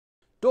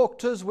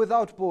Doctors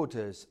Without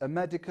Borders, a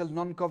medical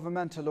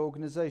non-governmental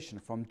organization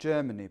from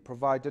Germany,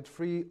 provided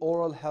free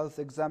oral health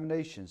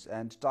examinations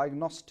and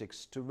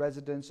diagnostics to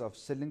residents of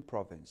Siling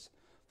province.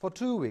 For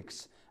 2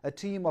 weeks, a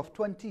team of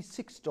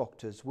 26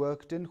 doctors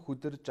worked in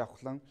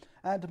Khuvsgul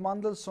and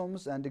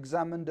Mandalsums and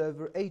examined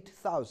over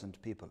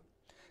 8,000 people.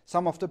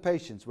 Some of the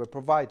patients were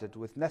provided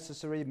with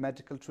necessary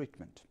medical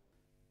treatment.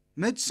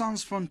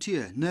 Médecins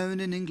Frontières, known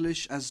in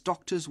English as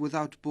Doctors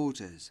Without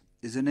Borders,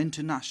 is an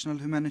international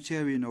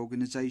humanitarian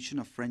organization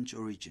of French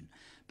origin,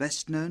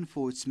 best known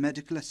for its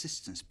medical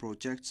assistance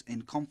projects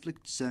in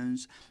conflict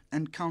zones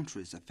and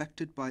countries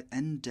affected by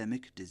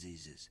endemic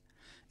diseases.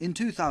 In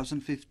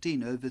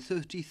 2015, over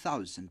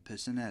 30,000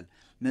 personnel,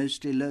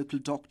 mostly local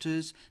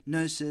doctors,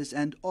 nurses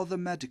and other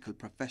medical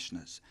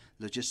professionals,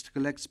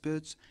 logistical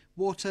experts,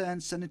 water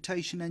and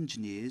sanitation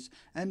engineers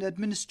and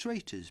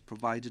administrators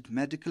provided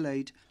medical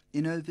aid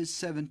in over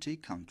 70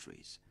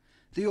 countries.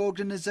 The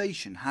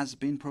organization has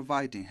been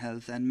providing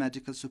health and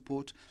medical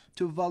support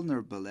to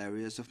vulnerable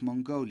areas of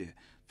Mongolia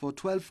for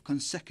 12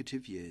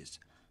 consecutive years.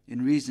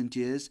 In recent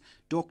years,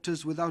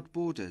 Doctors Without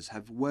Borders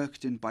have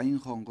worked in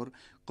Bayankhongor,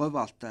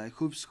 Govi-Altai,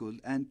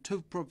 Khuvsgul and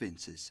Tuv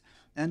provinces,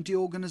 and the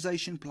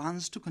organization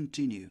plans to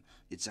continue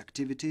its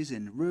activities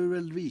in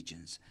rural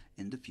regions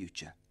in the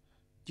future.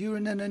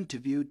 During an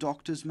interview,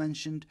 doctors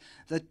mentioned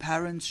that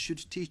parents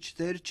should teach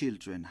their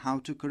children how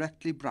to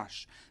correctly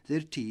brush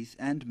their teeth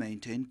and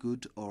maintain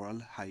good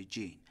oral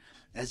hygiene.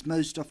 As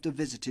most of the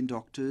visiting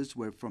doctors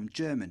were from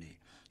Germany,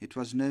 it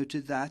was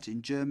noted that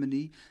in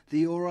Germany,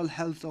 the oral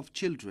health of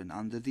children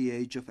under the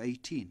age of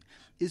 18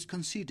 is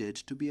considered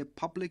to be a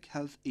public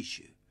health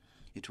issue.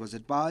 It was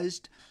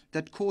advised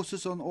that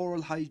courses on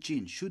oral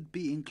hygiene should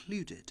be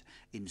included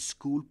in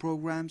school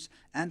programs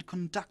and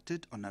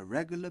conducted on a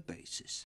regular basis.